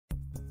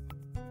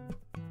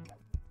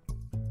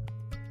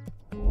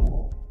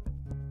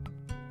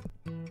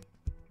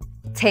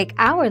Take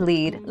our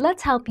lead,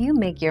 let's help you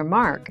make your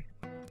mark.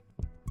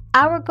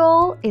 Our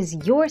goal is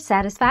your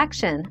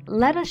satisfaction.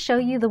 Let us show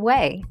you the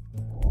way.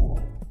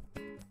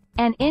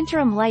 An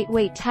interim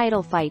lightweight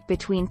title fight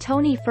between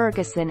Tony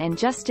Ferguson and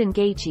Justin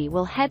Gaethje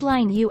will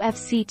headline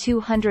UFC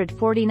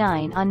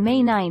 249 on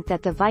May 9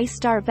 at the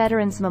ViceStar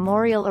Veterans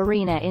Memorial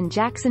Arena in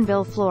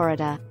Jacksonville,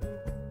 Florida.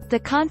 The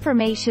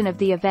confirmation of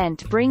the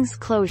event brings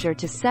closure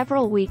to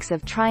several weeks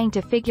of trying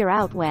to figure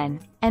out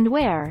when, and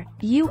where,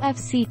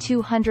 UFC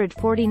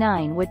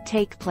 249 would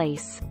take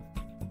place.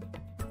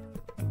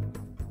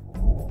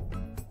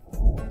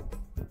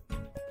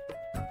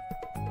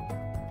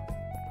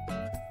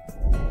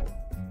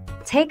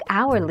 Take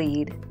our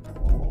lead.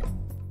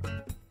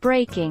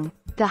 Breaking.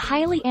 The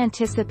highly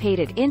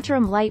anticipated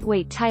interim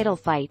lightweight title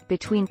fight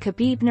between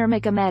Khabib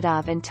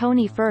Nurmagomedov and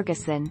Tony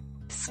Ferguson,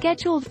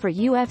 scheduled for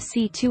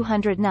UFC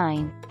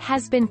 209,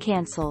 has been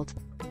cancelled.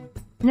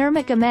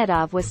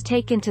 Nurmagomedov was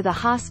taken to the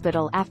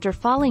hospital after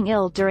falling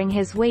ill during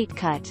his weight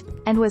cut,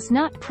 and was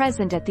not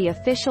present at the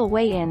official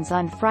weigh-ins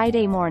on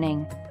Friday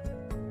morning.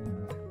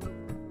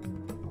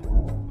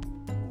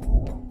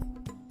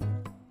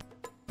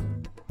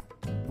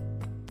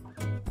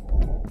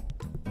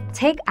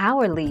 Take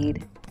our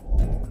lead.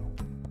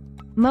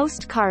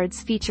 Most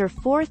cards feature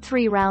 4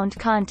 3-round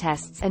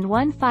contests and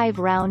 1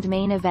 5-round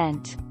main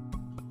event.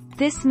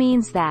 This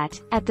means that,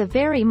 at the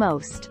very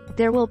most,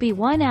 there will be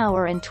 1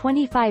 hour and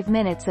 25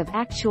 minutes of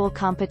actual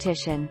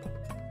competition.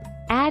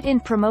 Add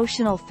in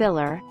promotional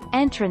filler,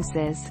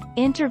 entrances,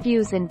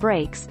 interviews and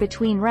breaks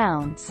between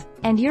rounds,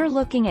 and you're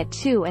looking at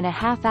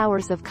 2.5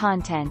 hours of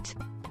content.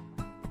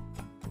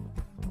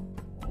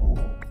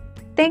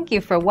 Thank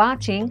you for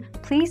watching.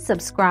 Please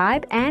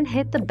subscribe and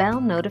hit the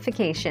bell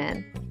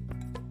notification.